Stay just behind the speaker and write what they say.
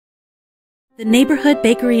The Neighborhood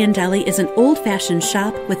Bakery and Deli is an old-fashioned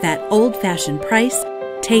shop with that old-fashioned price,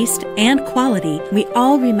 taste, and quality we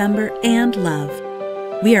all remember and love.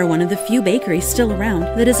 We are one of the few bakeries still around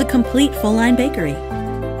that is a complete full-line bakery.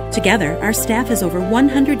 Together, our staff has over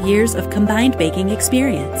 100 years of combined baking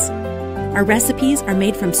experience. Our recipes are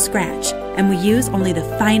made from scratch, and we use only the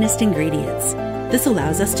finest ingredients. This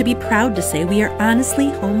allows us to be proud to say we are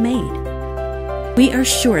honestly homemade. We are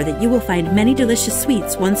sure that you will find many delicious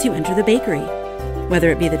sweets once you enter the bakery. Whether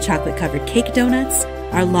it be the chocolate-covered cake donuts,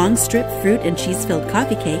 our long-strip fruit and cheese-filled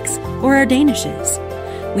coffee cakes, or our danishes.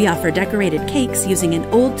 We offer decorated cakes using an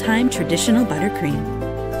old-time traditional buttercream.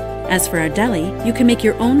 As for our deli, you can make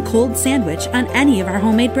your own cold sandwich on any of our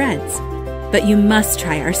homemade breads. But you must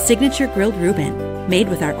try our signature grilled Ruben, made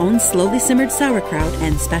with our own slowly simmered sauerkraut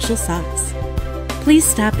and special sauce. Please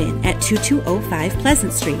stop in at 2205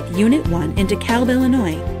 Pleasant Street, Unit 1 in Dekalb,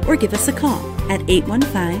 Illinois, or give us a call at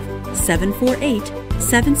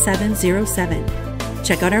 815-748-7707.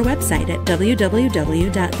 Check out our website at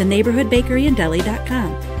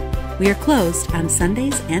www.theneighborhoodbakeryanddeli.com. We are closed on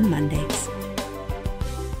Sundays and Mondays.